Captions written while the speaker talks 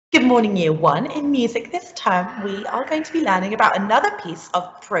Good morning, Year 1. In music this term, we are going to be learning about another piece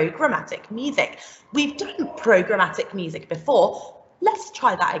of programmatic music. We've done programmatic music before. Let's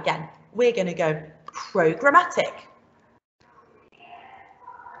try that again. We're going to go programmatic.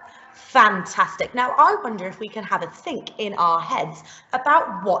 Fantastic. Now, I wonder if we can have a think in our heads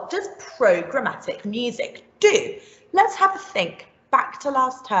about what does programmatic music do? Let's have a think. Back to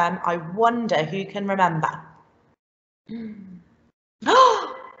last term, I wonder who can remember.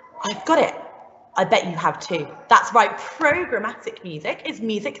 Oh, I've got it. I bet you have too. That's right. Programmatic music is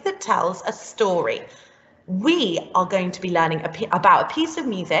music that tells a story. We are going to be learning about a piece of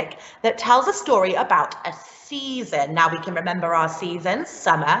music that tells a story about a season. Now we can remember our seasons: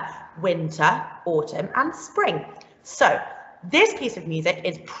 summer, winter, autumn, and spring. So this piece of music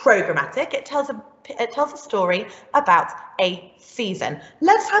is programmatic. It tells a story about a season.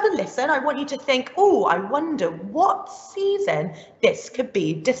 Let's have a listen. I want you to think, oh, I wonder what season this could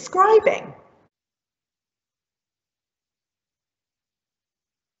be describing.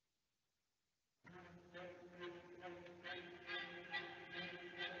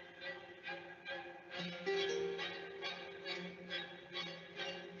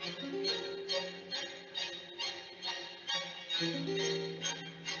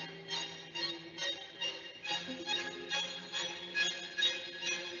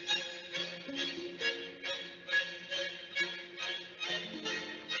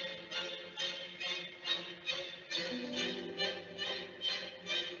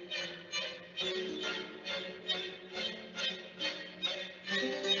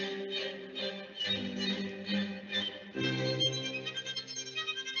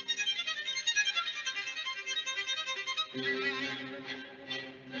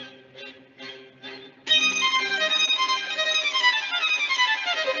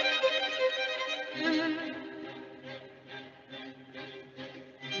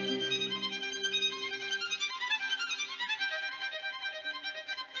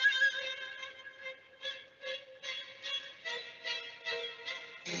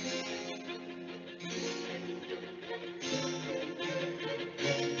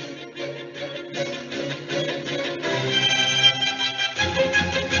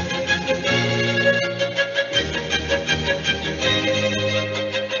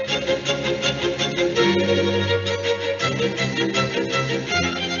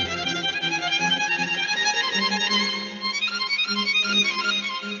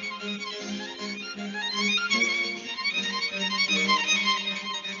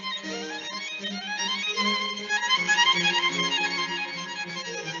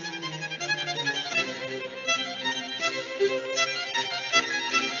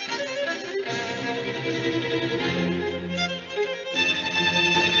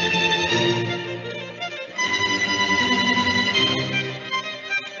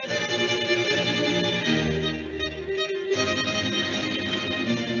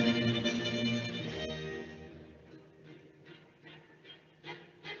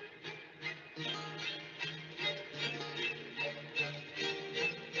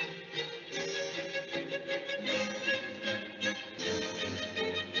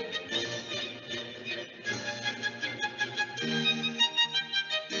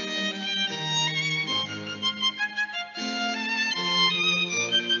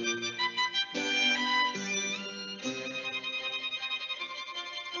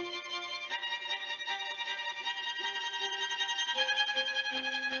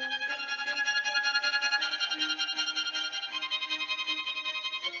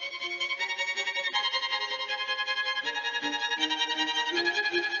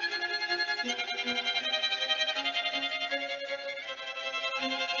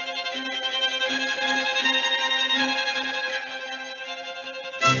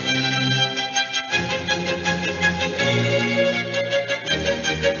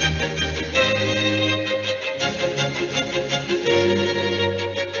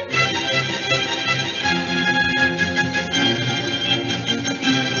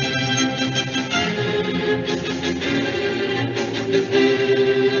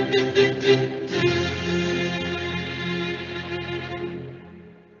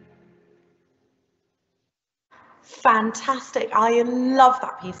 Fantastic. I love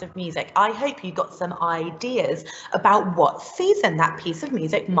that piece of music. I hope you got some ideas about what season that piece of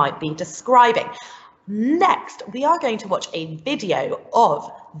music might be describing. Next, we are going to watch a video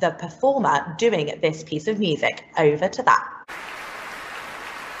of the performer doing this piece of music. Over to that.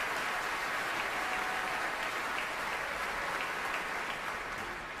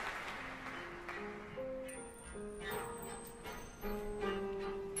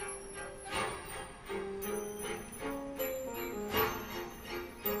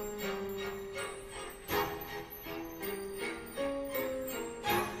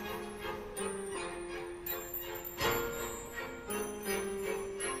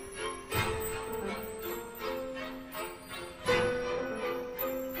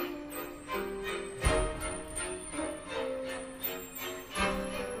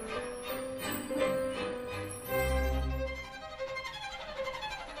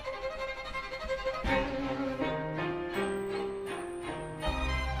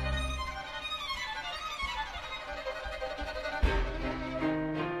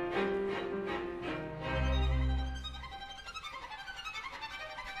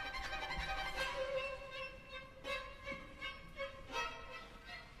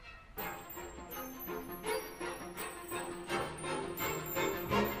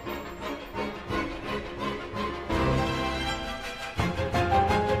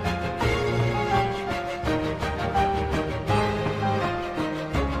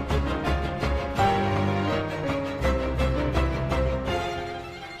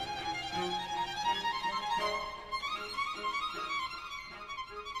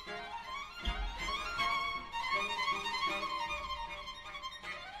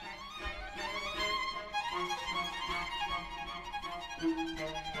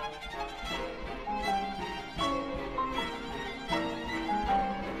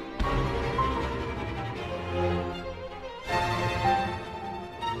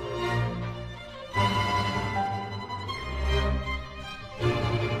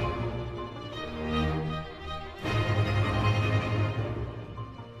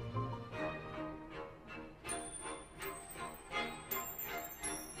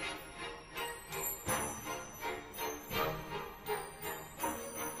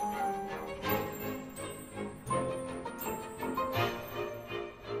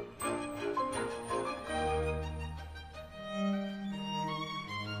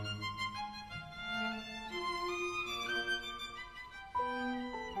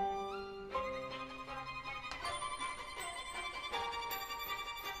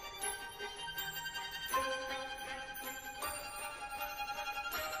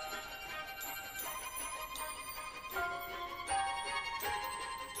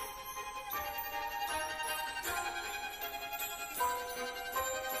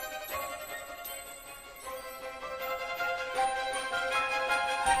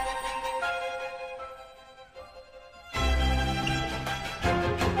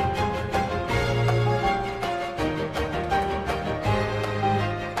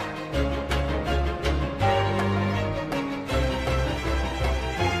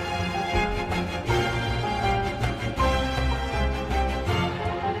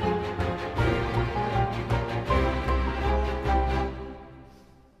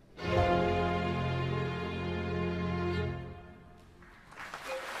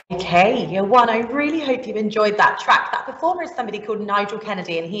 Okay, year one, I really hope you enjoyed that track. That performer is somebody called Nigel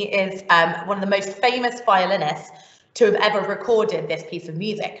Kennedy, and he is one of the most famous violinists to have ever recorded this piece of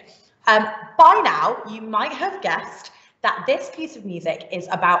music. By now, you might have guessed that this piece of music is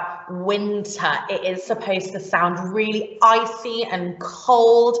about winter. It is supposed to sound really icy and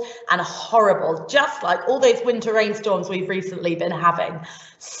cold and horrible, just like all those winter rainstorms we've recently been having.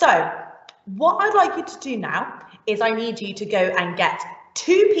 So what I'd like you to do now is I need you to go and get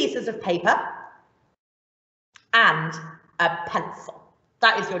 2 pieces of paper and a pencil.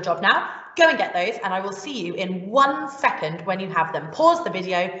 That is your job now. Go and get those, and I will see you in 1 second when you have them. Pause the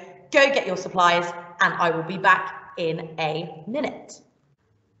video, go get your supplies, and I will be back in a minute.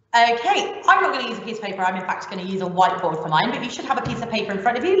 Okay, I'm not going to use a piece of paper. I'm in fact going to use a whiteboard for mine, but you should have a piece of paper in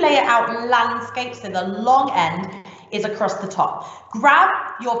front of you. Lay it out landscape, so the long end is across the top. Grab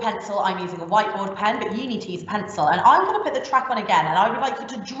your pencil. I'm using a whiteboard pen, but you need to use a pencil. And I'm going to put the track on again, and I would like you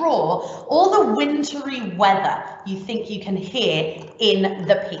to draw all the wintry weather you think you can hear in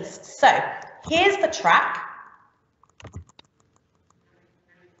the piece. So here's the track.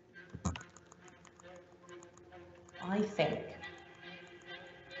 I think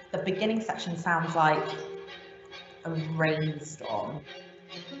the beginning section sounds like a rainstorm.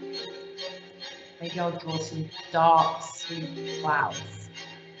 Maybe I'll draw some dark, sweet clouds.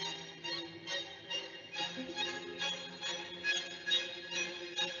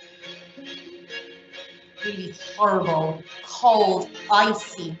 Really horrible, cold,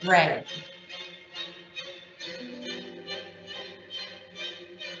 icy rain.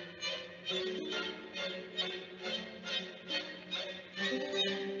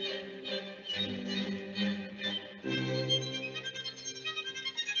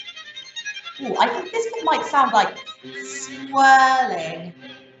 Ooh, I think this might sound like swirling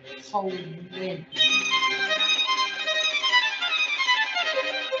cold wind.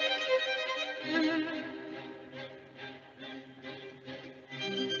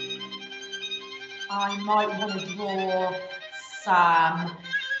 I might want to draw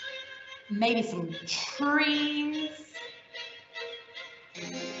maybe some trees.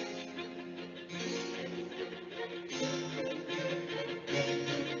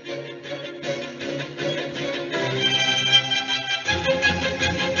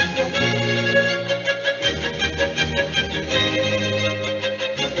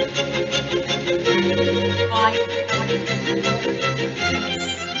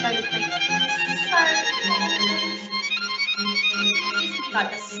 Like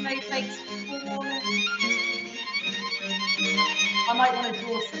the snowflakes falling. I might want to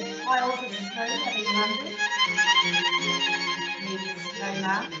draw some piles of snow where they landed. Maybe a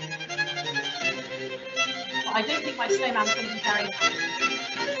snowman. But I don't think my snowman's going to be very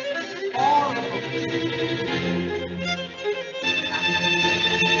horrible.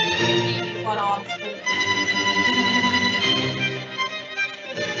 Maybe one answer.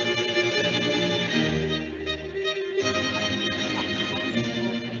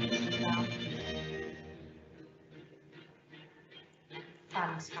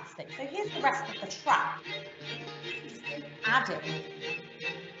 Fantastic. So here's the rest of the track. Just adding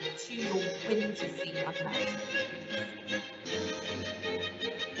to your winter scene.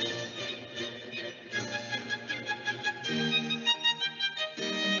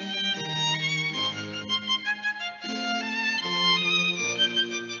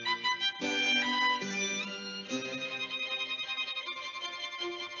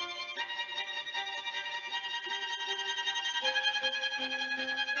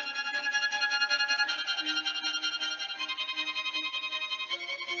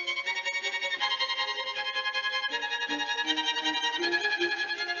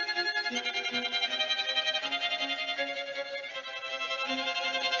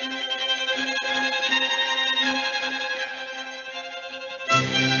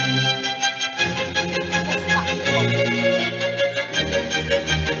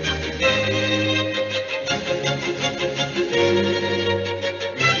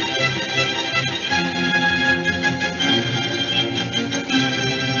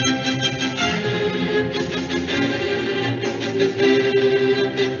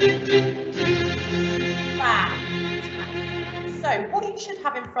 So what you should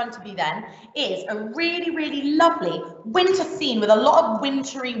have in front of you then is a really, really lovely winter scene with a lot of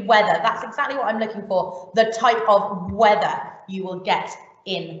wintry weather. That's exactly what I'm looking for, the type of weather you will get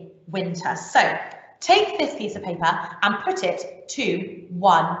in winter. So take this piece of paper and put it to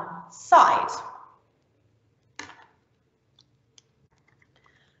one side.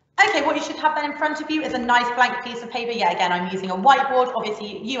 Okay, what you should have then in front of you is a nice blank piece of paper. Yeah, again, I'm using a whiteboard.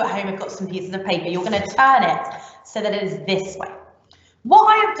 Obviously, you at home have got some pieces of paper. You're going to turn it so that it is this way. What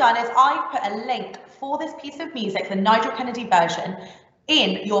I have done is I've put a link for this piece of music, the Nigel Kennedy version,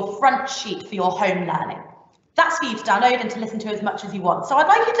 in your front sheet for your home learning. That's for you to download and to listen to as much as you want. So I'd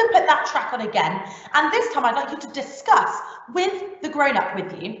like you to put that track on again. And this time I'd like you to discuss with the grown-up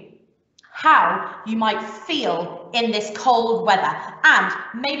with you how you might feel in this cold weather, and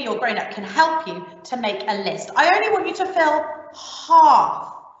maybe your grown-up can help you to make a list. I only want you to fill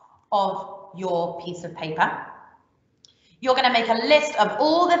half of your piece of paper. You're going to make a list of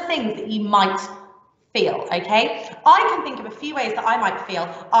all the things that you might feel, okay? I can think of a few ways that I might feel.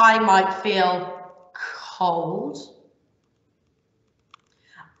 I might feel cold.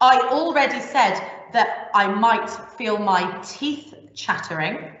 I already said that I might feel my teeth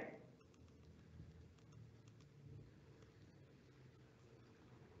chattering.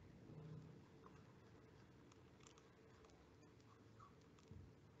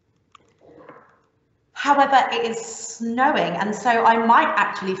 However, it is snowing, and so I might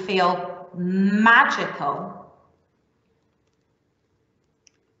actually feel magical.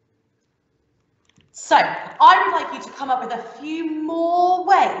 So I would like you to come up with a few more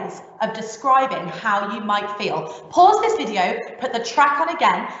ways of describing how you might feel. Pause this video, put the track on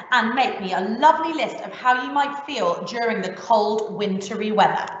again, and make me a lovely list of how you might feel during the cold, wintry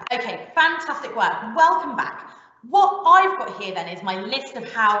weather. Okay, fantastic work. Welcome back. What I've got here then is my list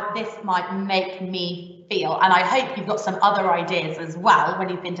of how this might make me feel, and I hope you've got some other ideas as well when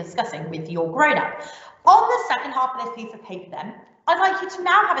you've been discussing with your grown-up. On the second half of this piece of paper then, I'd like you to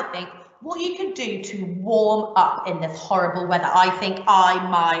now have a think what you can do to warm up in this horrible weather. I think I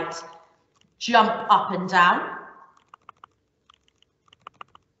might jump up and down.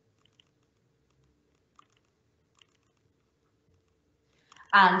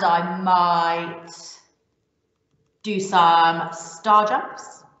 And I might do some star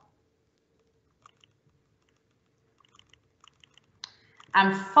jumps.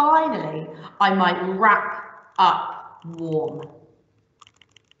 And finally, I might wrap up warm.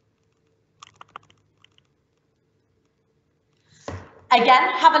 Again,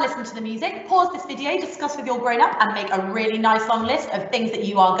 have a listen to the music, pause this video, discuss with your grown-up, and make a really nice long list of things that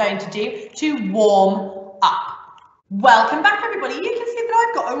you are going to do to warm up. Welcome back, everybody. You can see that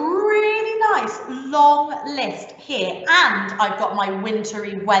I've got a really nice long list here, and I've got my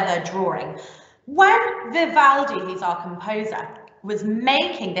wintry weather drawing. When Vivaldi, who's our composer, was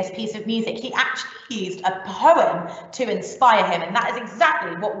making this piece of music, he actually used a poem to inspire him, and that is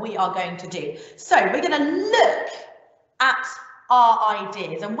exactly what we are going to do. So we're going to look at our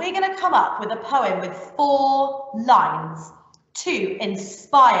ideas, and we're going to come up with a poem with 4 lines to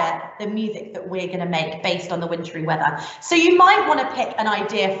inspire the music that we're going to make based on the wintry weather. So you might want to pick an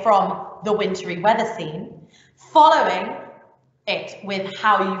idea from the wintry weather scene, following it with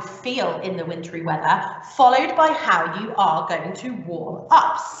how you feel in the wintry weather, followed by how you are going to warm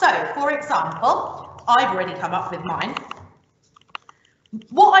up. So, for example, I've already come up with mine.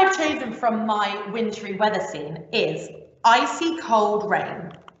 What I've chosen from my wintry weather scene is icy cold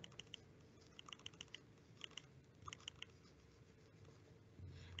rain.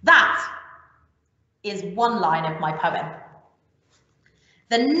 is one line of my poem.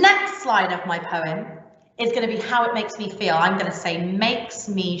 The next line of my poem is going to be how it makes me feel. I'm going to say makes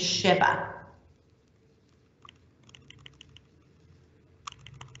me shiver.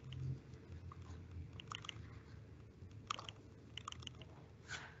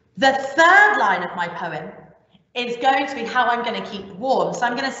 The third line of my poem is going to be how I'm going to keep warm. So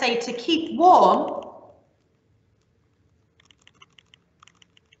I'm going to say to keep warm,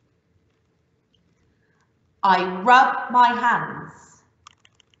 I rub my hands.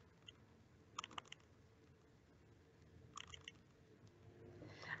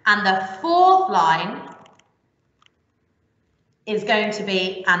 And the fourth line is going to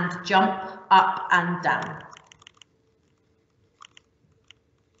be and jump up and down.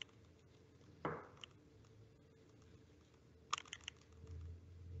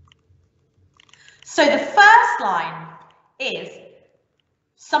 So the first line is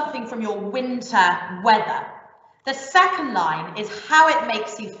something from your winter weather. The second line is how it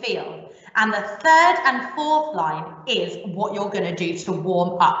makes you feel. And the third and fourth line is what you're going to do to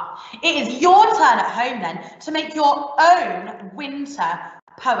warm up. It is your turn at home then to make your own winter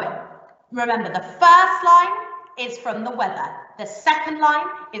poem. Remember, the first line is from the weather. The second line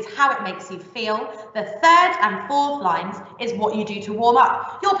is how it makes you feel. The third and fourth lines is what you do to warm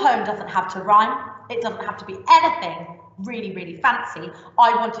up. Your poem doesn't have to rhyme. It doesn't have to be anything really, really fancy.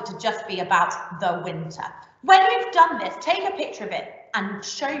 I want it to just be about the winter. When you've done this, take a picture of it and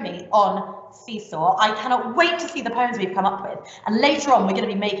show me on Seesaw. I cannot wait to see the poems we've come up with. And later on, we're going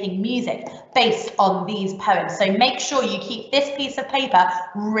to be making music based on these poems. So make sure you keep this piece of paper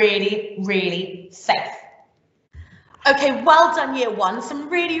really, really safe. Okay, well done year one. Some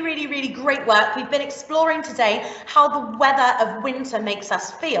really, really, really great work. We've been exploring today how the weather of winter makes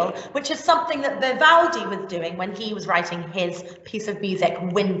us feel, which is something that Vivaldi was doing when he was writing his piece of music,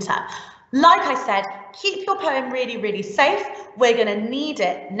 Winter. Like I said, keep your poem really, really safe. We're going to need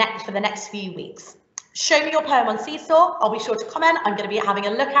it for the next few weeks. Show me your poem on Seesaw. I'll be sure to comment. I'm going to be having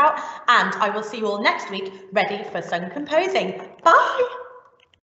a look out, and I will see you all next week ready for some composing. Bye.